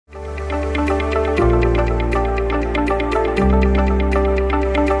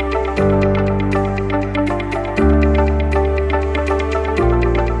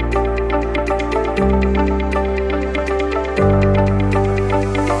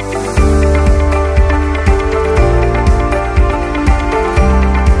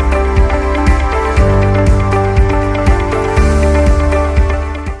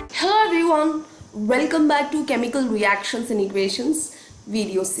chemical reactions and equations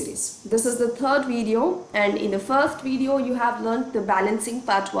video series. This is the third video, and in the first video you have learned the balancing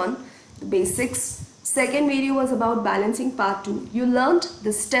part 1, the basics. Second video was about balancing part 2. You learned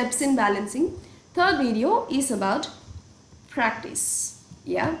the steps in balancing. Third video is about practice.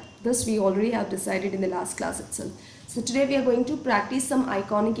 Yeah, this we already have decided in the last class itself. So today we are going to practice some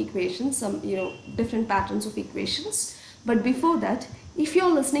iconic equations, some different patterns of equations. But before that, if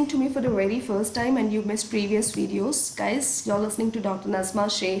you're listening to me for the very first time and you missed previous videos, guys, you're listening to Dr. Nazma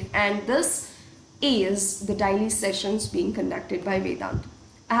Sheikh, and this is the daily sessions being conducted by Vedantu.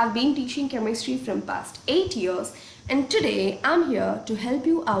 I have been teaching chemistry from past 8 years, and today I'm here to help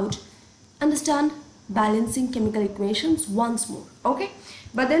you out understand balancing chemical equations once more. Okay,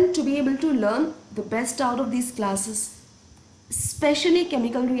 but then to be able to learn the best out of these classes, especially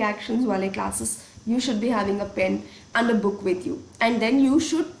chemical reactions wale classes, you should be having a pen and a book with you, and then you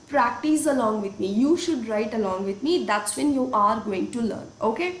should practice along with me. You should write along with me. That's when you are going to learn.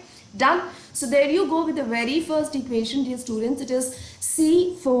 Okay, done. So there you go with the very first equation, dear students. It is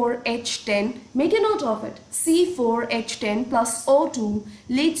C4H10. Make a note of it. C4H10 plus O2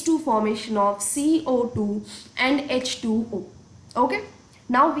 leads to formation of CO2 and H2O. Okay,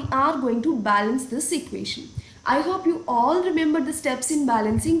 now we are going to balance this equation. I hope you all remember the steps in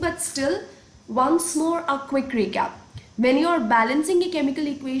balancing, but still once more a quick recap. When you are balancing a chemical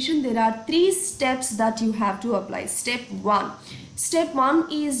equation, there are 3 steps that you have to apply. Step 1. Step 1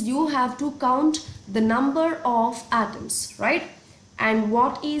 is you have to count the number of atoms, right? And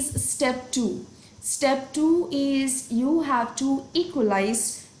what is step 2? Step 2 is you have to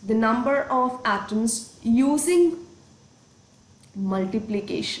equalize the number of atoms using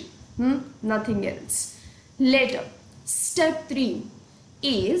multiplication. Nothing else. Later, step 3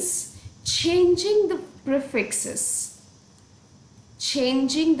 is changing the prefixes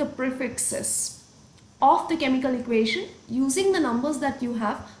of the chemical equation using the numbers that you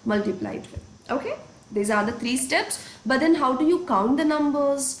have multiplied with. Okay, these are the 3 steps. But then how do you count the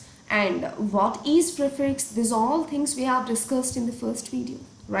numbers and what is prefix? These all things we have discussed in the first video,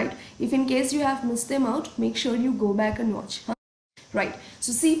 right? If in case you have missed them out, make sure you go back and watch. Right,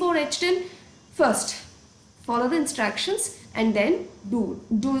 so C4H10, first follow the instructions and then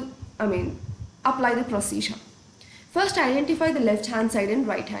apply the procedure. First, identify the left hand side and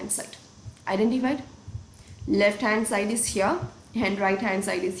right hand side. Identified? Left hand side is here and right hand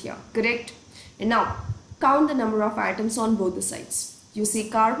side is here. Correct? And now, count the number of atoms on both the sides. You see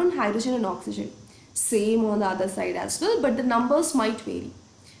carbon, hydrogen and oxygen. Same on the other side as well, but the numbers might vary.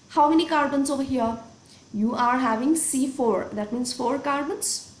 How many carbons over here? You are having C4. That means 4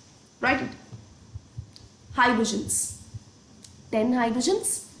 carbons. Write it. Hydrogens. 10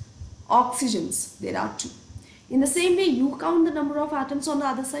 hydrogens. Oxygens. There are 2. In the same way, you count the number of atoms on the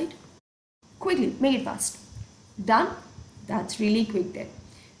other side. Quickly, make it fast. Done? That's really quick then.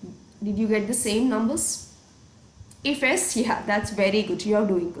 Did you get the same numbers? If yes, yeah, that's very good. You are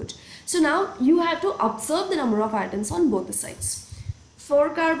doing good. So now you have to observe the number of atoms on both the sides. 4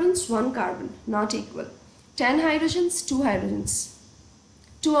 carbons, 1 carbon, not equal. 10 hydrogens, 2 hydrogens.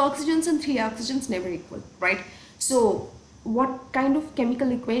 2 oxygens and 3 oxygens, never equal, right? So what kind of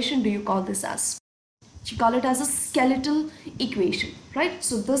chemical equation do you call this as? You call it as a skeletal equation, right?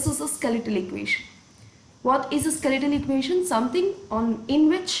 So this is a skeletal equation. What is a skeletal equation? Something in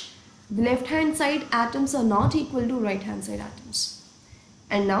which the left hand side atoms are not equal to right hand side atoms.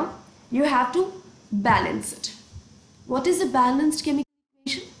 And now you have to balance it. What is a balanced chemical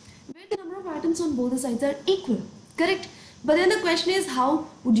equation? Where the number of atoms on both the sides are equal, correct? But then the question is, how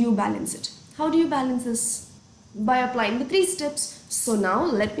would you balance it? How do you balance this? By applying the 3 steps. So now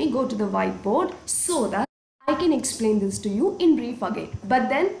let me go to the whiteboard so that I can explain this to you in brief again. But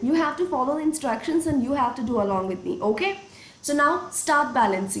then you have to follow the instructions and you have to do along with me. Okay? So now start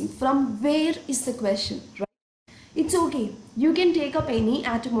balancing. From where is the question? Right? It's okay. You can take up any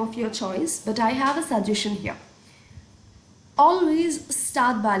atom of your choice, but I have a suggestion here. Always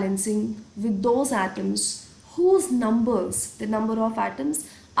start balancing with those atoms whose numbers, the number of atoms,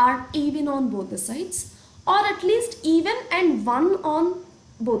 are even on both the sides, or at least even and 1 on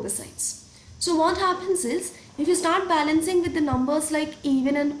both the sides. So what happens is, if you start balancing with the numbers like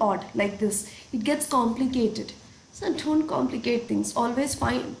even and odd like this, it gets complicated. So don't complicate things. Always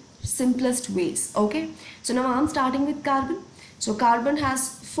find simplest ways. Okay. So now I'm starting with carbon. So carbon has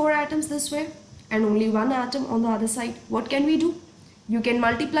 4 atoms this way and only 1 atom on the other side. What can we do? You can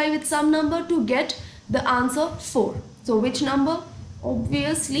multiply with some number to get the answer 4. So which number?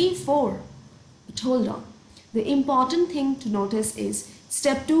 Obviously 4. But hold on. The important thing to notice is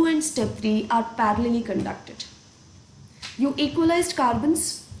step 2 and step 3 are parallelly conducted. You equalized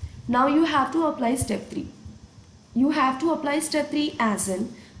carbons. Now you have to apply step 3. you have to apply step 3, as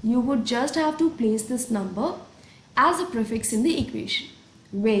in you would just have to place this number as a prefix in the equation.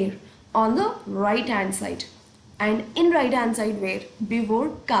 Where? On the right hand side. And in right hand side where? Before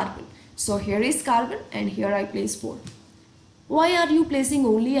carbon. So here is carbon and here I place 4. Why are you placing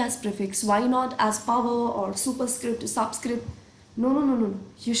only as prefix? Why not as power or superscript, subscript? No.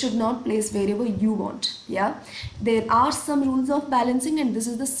 You should not place wherever you want. Yeah. There are some rules of balancing and this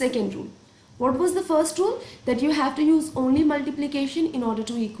is the second rule. What was the first rule? That you have to use only multiplication in order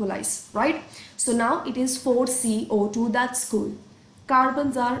to equalize, right? So now it is 4CO2, that's cool.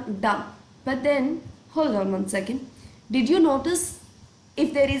 Carbons are done. But then, hold on one second. Did you notice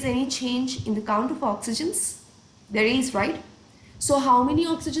if there is any change in the count of oxygens? There is, right? So how many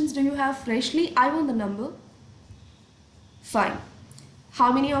oxygens do you have freshly? I want the number. Fine.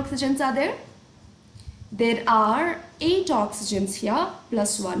 How many oxygens are there? There are 8 oxygens here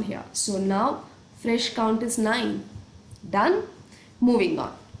plus 1 here. So now fresh count is 9. Done. Moving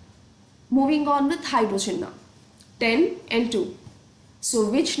on. Moving on with hydrogen now. 10 and 2.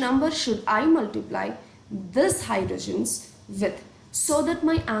 So which number should I multiply this hydrogens with so that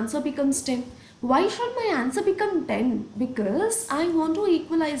my answer becomes 10? Why should my answer become 10? Because I want to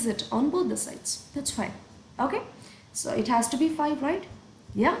equalize it on both the sides. That's fine. Okay. So it has to be 5, right?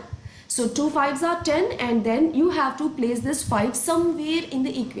 Yeah. So 2 5s are 10 and then you have to place this 5 somewhere in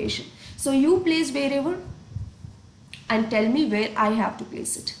the equation. So you place wherever and tell me where I have to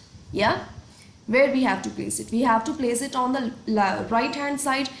place it. Yeah. Where we have to place it? We have to place it on the right hand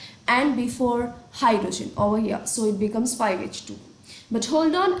side and before hydrogen over here. So it becomes 5H2. But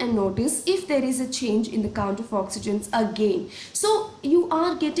hold on and notice if there is a change in the count of oxygens again. So you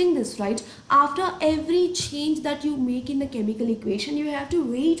are getting this, right? After every change that you make in the chemical equation, you have to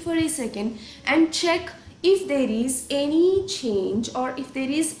wait for a second and check if there is any change or if there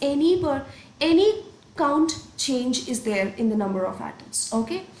is any count change is there in the number of atoms.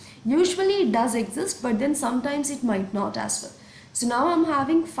 Okay. Usually it does exist, but then sometimes it might not as well. So now I'm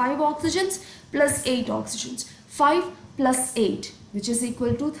having 5 oxygens plus 8 oxygens. 5 plus 8, which is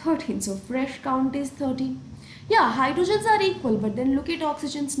equal to 13. So fresh count is 13. Yeah, hydrogens are equal, but then look at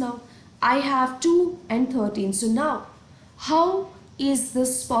oxygens now. I have 2 and 13. So now, how is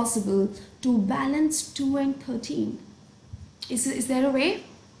this possible to balance 2 and 13? Is there a way?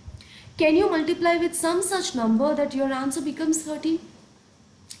 Can you multiply with some such number that your answer becomes 13?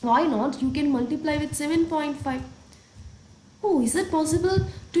 Why not? You can multiply with 7.5. Oh, is it possible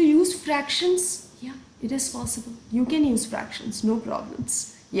to use fractions? Yeah, it is possible. You can use fractions, no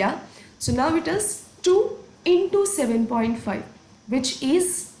problems. Yeah. So now it is 2 into 7.5, which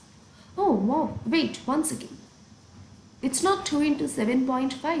is, oh wow, wait, one second. It's not 2 into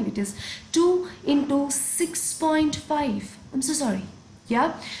 7.5, it is 2 into 6.5. I'm so sorry.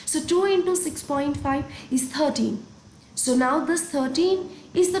 Yeah. So 2 into 6.5 is 13. So now this 13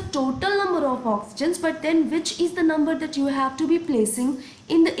 is the total number of oxygens, but then which is the number that you have to be placing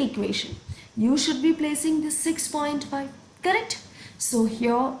in the equation? You should be placing this 6.5, correct? So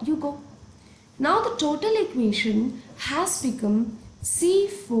here you go. Now the total equation has become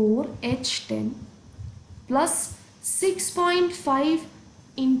C4H10 plus 6.5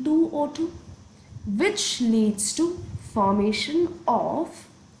 into O2, which leads to formation of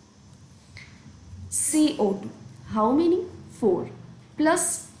CO2. How many? 4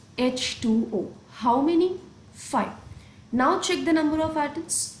 plus H2O. How many? 5. Now check the number of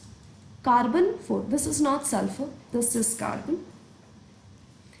atoms. Carbon 4. This is not sulfur. This is carbon.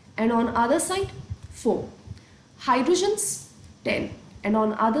 And on other side 4. Hydrogens 10. And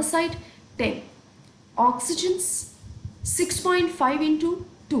on other side 10. Oxygens 6.5 into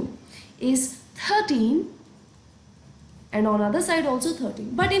 2 is 13. And on other side also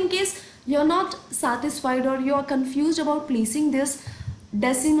 13. But in case you're not satisfied or you are confused about placing this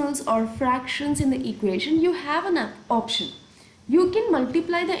decimals or fractions in the equation, you have an option. You can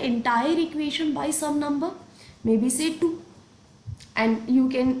multiply the entire equation by some number, maybe say 2, and you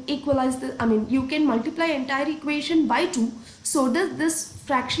can equalize you can multiply entire equation by 2 so that this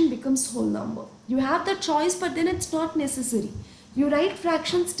fraction becomes whole number. You have the choice, but then it's not necessary. You write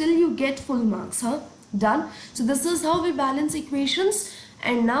fractions till you get full marks, huh? Done. So this is how we balance equations,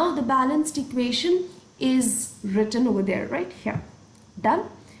 and now the balanced equation is written over there, right here. Done.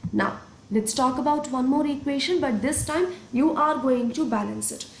 Now let's talk about one more equation, but this time you are going to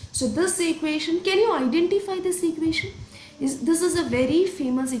balance it. So this equation, can you identify this equation? This is a very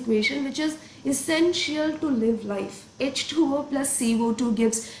famous equation which is essential to live life. H2O plus CO2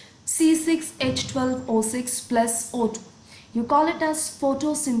 gives C6H12O6 plus O2. You call it as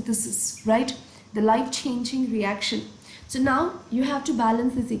photosynthesis, right? The life-changing reaction. So now you have to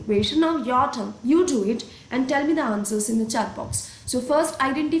balance this equation. Now your turn. You do it and tell me the answers in the chat box. So first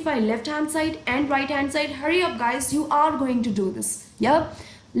identify left hand side and right hand side. Hurry up guys, you are going to do this. Yeah,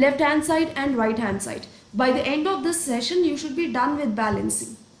 left hand side and right hand side. By the end of this session you should be done with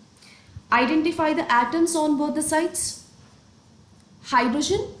balancing. Identify the atoms on both the sides.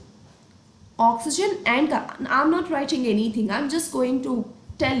 Hydrogen, oxygen and carbon. I'm not writing anything. I'm just going to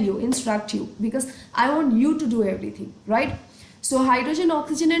tell you, instruct you, because I want you to do everything, right? So hydrogen,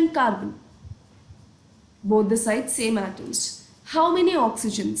 oxygen and carbon, both the sides same atoms. How many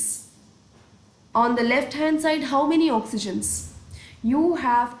oxygens? On the left hand side, how many oxygens? You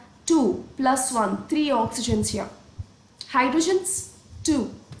have 2 plus 1, 3 oxygens here. Hydrogens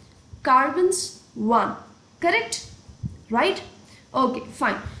 2, carbons 1, correct? Right? Okay,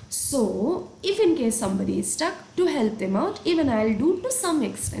 fine. So if in case somebody is stuck, to help them out, even I'll do to some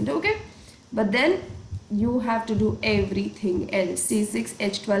extent, okay? But then you have to do everything else.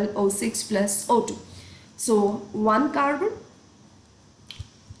 C6H12O6 plus O2. So 1 carbon,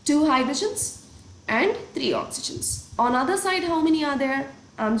 2 hydrogens and 3 oxygens. On other side, how many are there?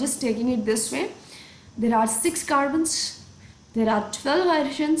 I'm just taking it this way. There are 6 carbons, there are 12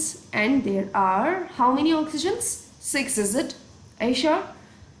 hydrogens and there are how many oxygens? 6, is it? Are you sure?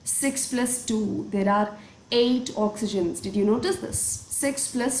 6 plus 2, there are 8 oxygens. Did you notice this?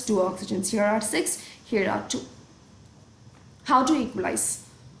 6 plus 2 oxygens. Here are 6, here are 2. How to equalize?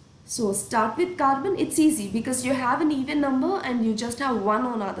 So start with carbon. It's easy because you have an even number and you just have 1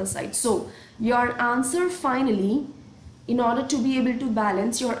 on other side. So your answer finally, in order to be able to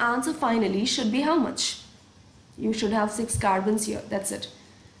balance, your answer finally should be how much? You should have 6 carbons here. That's it.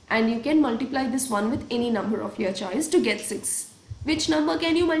 And you can multiply this one with any number of your choice to get 6. Which number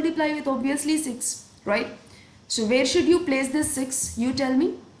can you multiply with? Obviously 6, right? So where should you place this 6? You tell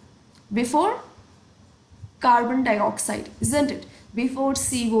me. Before carbon dioxide, isn't it? Before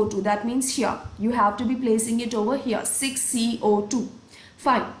CO2, that means here. You have to be placing it over here, 6CO2.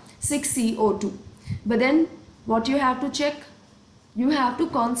 Fine, 6CO2. But then what you have to check? You have to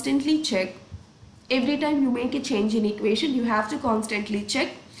constantly check. Every time you make a change in equation, you have to constantly check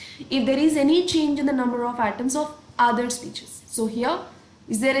if there is any change in the number of atoms of other species. So here,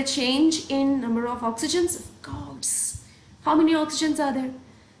 is there a change in number of oxygens? Of course. How many oxygens are there?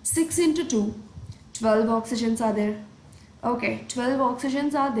 6 into 2, 12 oxygens are there. Okay, 12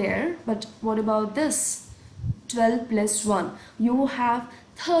 oxygens are there, but what about this? 12 plus 1. You have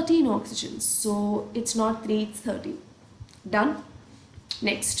 13 oxygens. So it's not 3, it's 13. Done?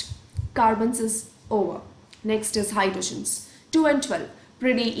 Next, carbons is over. Next is hydrogens. 2 and 12.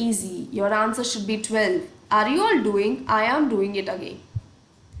 Pretty easy. Your answer should be 12. Are you all doing? I am doing it again.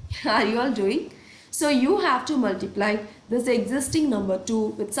 Are you all doing? So you have to multiply this existing number 2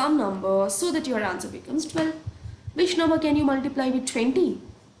 with some number so that your answer becomes 12. Which number can you multiply with 20?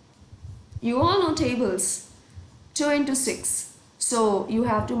 You all know tables. 2 into 6. So you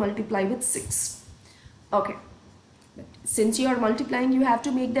have to multiply with 6. Okay. But since you are multiplying, you have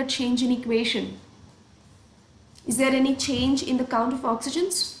to make that change in equation. Is there any change in the count of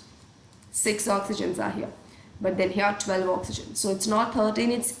oxygens? 6 oxygens are here. But then here 12 oxygens. So it's not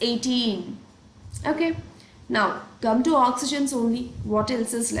 13, it's 18. Okay. Now come to oxygens only. What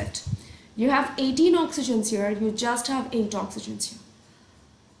else is left? You have 18 oxygens here. You just have 8 oxygens here.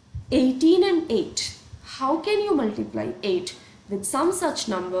 18 and 8. How can you multiply 8 with some such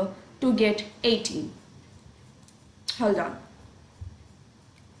number to get 18? Hold on.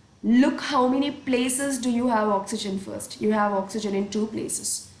 Look how many places do you have oxygen first. You have oxygen in 2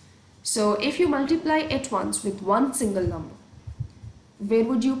 places. So if you multiply at once with one single number, where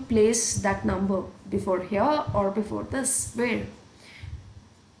would you place that number? Before here or before this? Where?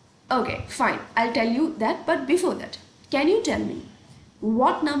 Okay, fine. I'll tell you that, but before that, can you tell me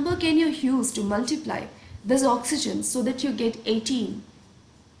what number can you use to multiply this oxygen so that you get 18?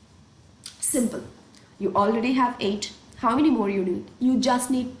 Simple. You already have 8. How many more you need? You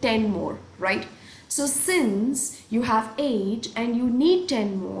just need 10 more, right? So since you have 8 and you need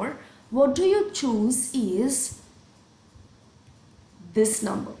 10 more, what do you choose is this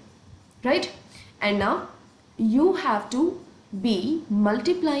number, right? And now you have to be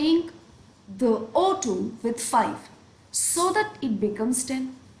multiplying the O2 with 5 so that it becomes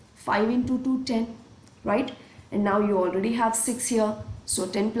 10. 5 into 2, 10, right? And now you already have 6 here. So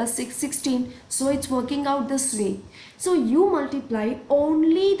 10 plus 6, 16. So it's working out this way. So you multiply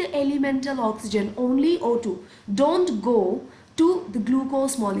only the elemental oxygen, only O2. Don't go to the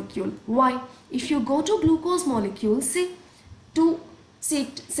glucose molecule. Why? If you go to glucose molecule, see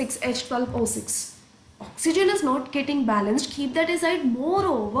 6H12O6. oxygen is not getting balanced, keep that aside.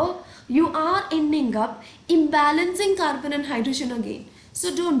 Moreover, you are ending up imbalancing carbon and hydrogen again.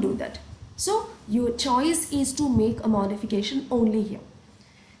 So don't do that. So your choice is to make a modification only here.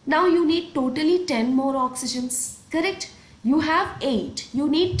 Now you need totally 10 more oxygens, correct? You have 8, you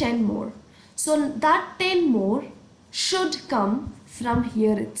need 10 more. So that 10 more should come from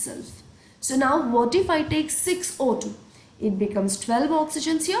here itself. So now what if I take 6 O2? It becomes 12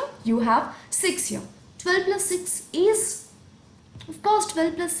 oxygens here, you have 6 here. 12 plus 6 is, of course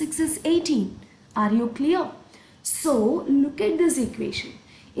 12 plus 6 is 18. Are you clear? So look at this equation.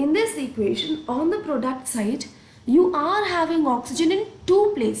 In this equation, on the product side, you are having oxygen in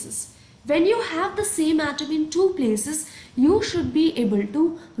 2 places. When you have the same atom in 2 places, you should be able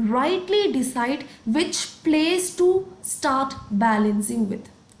to rightly decide which place to start balancing with.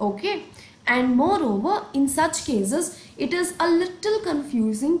 Okay? And moreover, in such cases, it is a little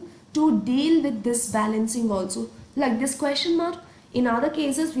confusing to deal with this balancing also. Like this question mark. In other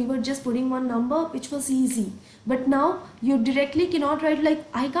cases, we were just putting one number which was easy. But now you directly cannot write, like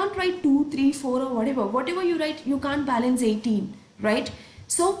I can't write 2, 3, 4 or whatever. Whatever you write, you can't balance 18, right?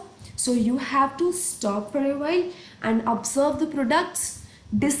 So you have to stop for a while and observe the products,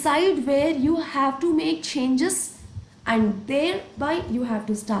 decide where you have to make changes, and thereby you have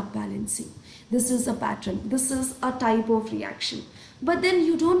to start balancing. This is a pattern. This is a type of reaction. But then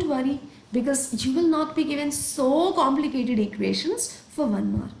you don't worry, because you will not be given so complicated equations for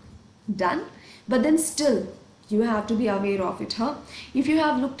 1 mark. Done? But then still, you have to be aware of it, huh? If you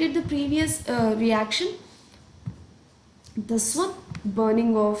have looked at the previous reaction, this one,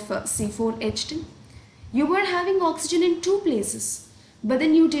 burning of C4H10, you were having oxygen in 2 places, but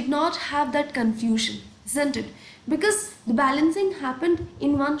then you did not have that confusion, isn't it? Because the balancing happened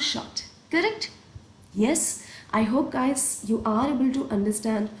in one shot, correct? Yes, I hope guys you are able to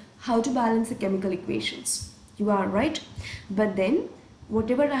understand how to balance the chemical equations. You are right. But then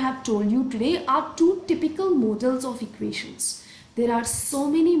whatever I have told you today are 2 typical models of equations. There are so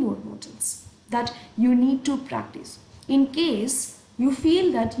many more models that you need to practice. In case you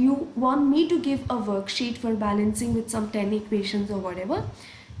feel that you want me to give a worksheet for balancing with some 10 equations or whatever,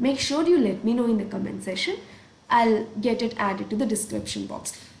 make sure you let me know in the comment section. I'll get it added to the description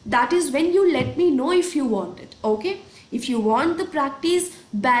box. That is when you let me know if you want it, okay? If you want the practice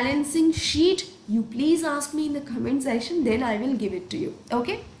balancing sheet, you please ask me in the comment section, then I will give it to you,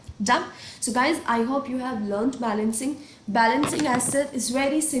 okay? Done? So guys, I hope you have learned balancing. Balancing, as said, is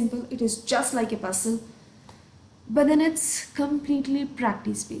very simple. It is just like a puzzle. But then it's completely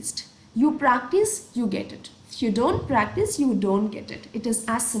practice based. You practice, you get it. If you don't practice, you don't get it. It is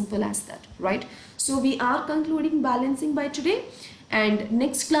as simple as that, right? So we are concluding balancing by today, and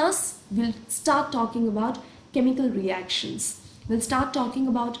next class we'll start talking about chemical reactions. We'll start talking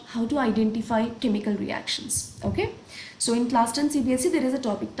about how to identify chemical reactions, okay? So in class 10 CBSE, there is a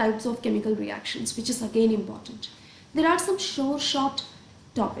topic, types of chemical reactions, which is again important. There are some short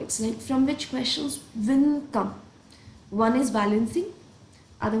topics, like from which questions will come. One is balancing,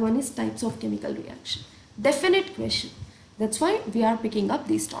 other one is types of chemical reaction. Definite question. That's why we are picking up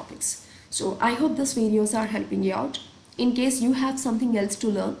these topics. So I hope these videos are helping you out. In case you have something else to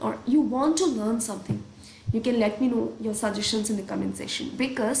learn or you want to learn something, you can let me know your suggestions in the comment section,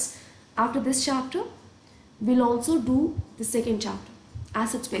 because after this chapter, we'll also do the second chapter,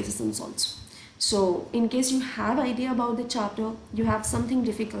 acid, bases and salts. So in case you have idea about the chapter, you have something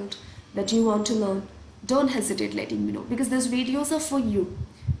difficult that you want to learn, don't hesitate letting me know, because these videos are for you.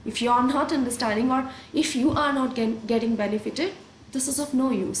 If you are not understanding or if you are not getting benefited, this is of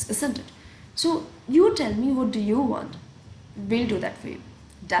no use, isn't it? So you tell me, what do you want? We'll do that for you.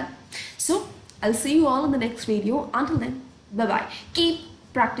 Done? So I'll see you all in the next video. Until then, bye-bye. Keep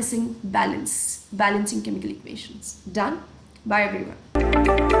practicing balancing chemical equations. Done? Bye everyone.